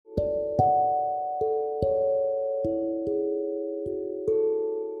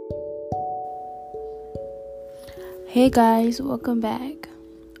Hey guys, welcome back.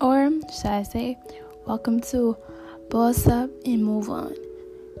 Or should I say, welcome to Boss Up and Move On.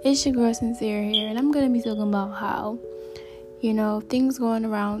 It's your girl Sincere here, and I'm going to be talking about how, things going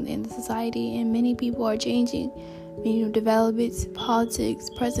around in the society and many people are changing. Developments, politics,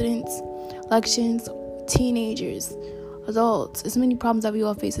 presidents, elections, teenagers, adults. There's many problems that we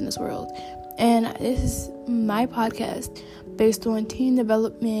all face in this world. And this is my podcast based on teen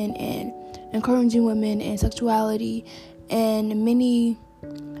development and encouraging women and sexuality and many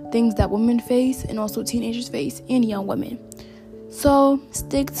things that women face and also teenagers face and young women. So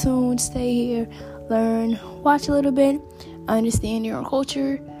stick tuned, stay here, learn, watch a little bit, understand your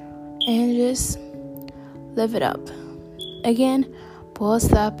culture, and just live it up. Again,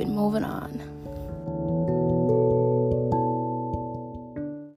 boss up and moving on.